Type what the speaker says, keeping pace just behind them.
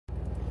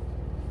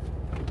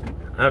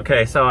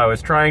Okay, so I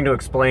was trying to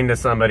explain to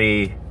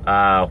somebody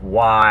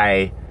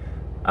why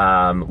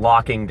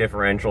locking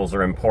differentials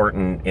are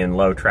important in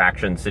low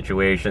traction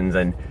situations,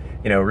 and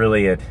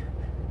really it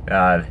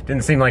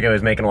didn't seem like it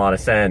was making a lot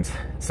of sense.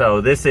 So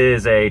this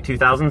is a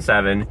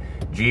 2007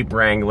 Jeep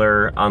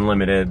Wrangler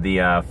Unlimited, the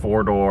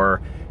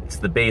 4-door. It's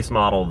the base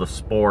model of the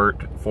Sport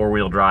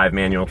 4-wheel drive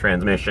manual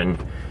transmission.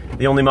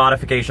 The only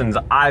modifications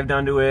I've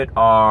done to it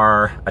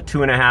are a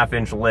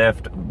 2.5-inch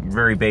lift,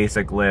 very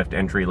basic lift,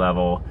 entry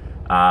level,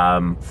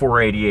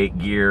 488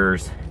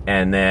 gears,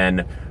 and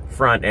then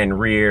front and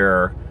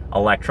rear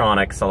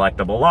electronic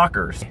selectable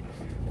lockers.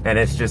 And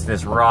it's just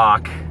this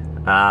rock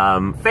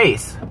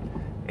face.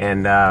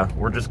 And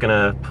we're just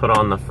gonna put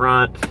on the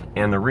front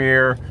and the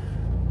rear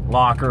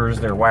lockers.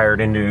 They're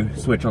wired into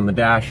switch on the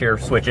dash here,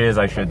 switches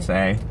I should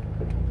say.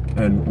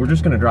 And we're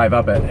just gonna drive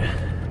up it.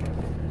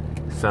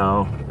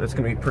 So that's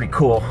gonna be pretty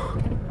cool.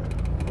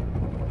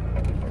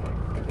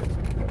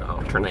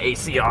 I'll turn the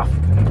AC off.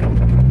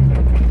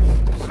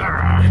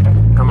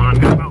 Come on,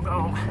 go, go,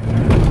 go.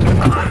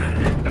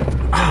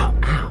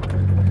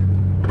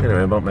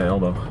 Anyway, I bumped my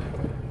elbow.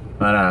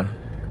 But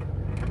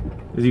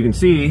as you can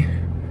see,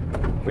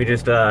 we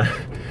just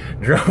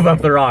drove up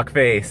the rock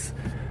face.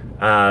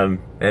 And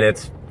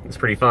it's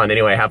pretty fun.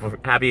 Anyway,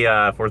 happy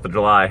 4th of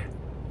July.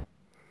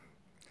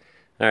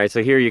 All right,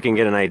 so here you can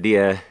get an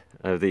idea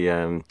of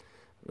the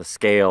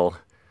scale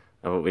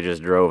of what we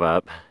just drove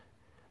up.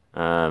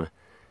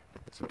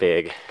 It's a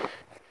big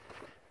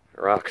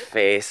rock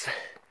face,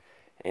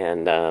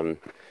 and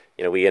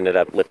we ended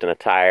up lifting a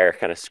tire,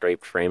 kind of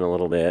scraped frame a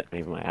little bit,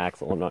 maybe my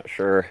axle, I'm not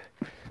sure,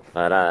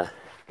 but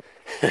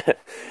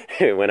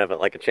it went up it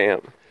like a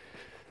champ.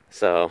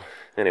 So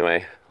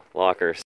anyway, lockers.